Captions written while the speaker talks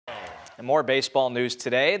And more baseball news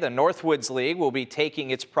today. The Northwoods League will be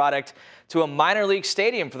taking its product to a minor league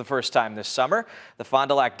stadium for the first time this summer. The Fond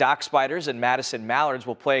du Lac Dock Spiders and Madison Mallards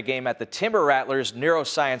will play a game at the Timber Rattlers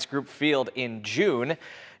Neuroscience Group Field in June.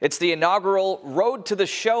 It's the inaugural Road to the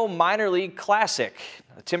Show Minor League Classic.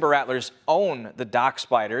 The Timber Rattlers own the Dock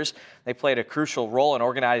Spiders. They played a crucial role in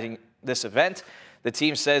organizing this event. The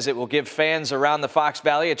team says it will give fans around the Fox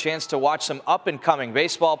Valley a chance to watch some up-and-coming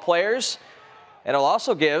baseball players. It'll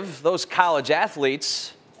also give those college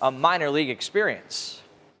athletes a minor league experience.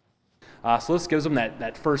 So this gives them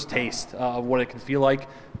that first taste of what it can feel like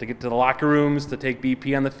to get to the locker rooms, to take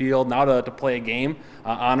BP on the field, now to play a game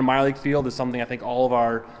on a minor league field is something I think all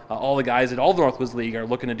the guys at all the Northwoods League are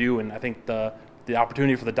looking to do, and I think the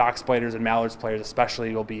opportunity for the Dock Spiders and Mallards players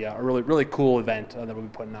especially will be a really cool event that we'll be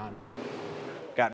putting on.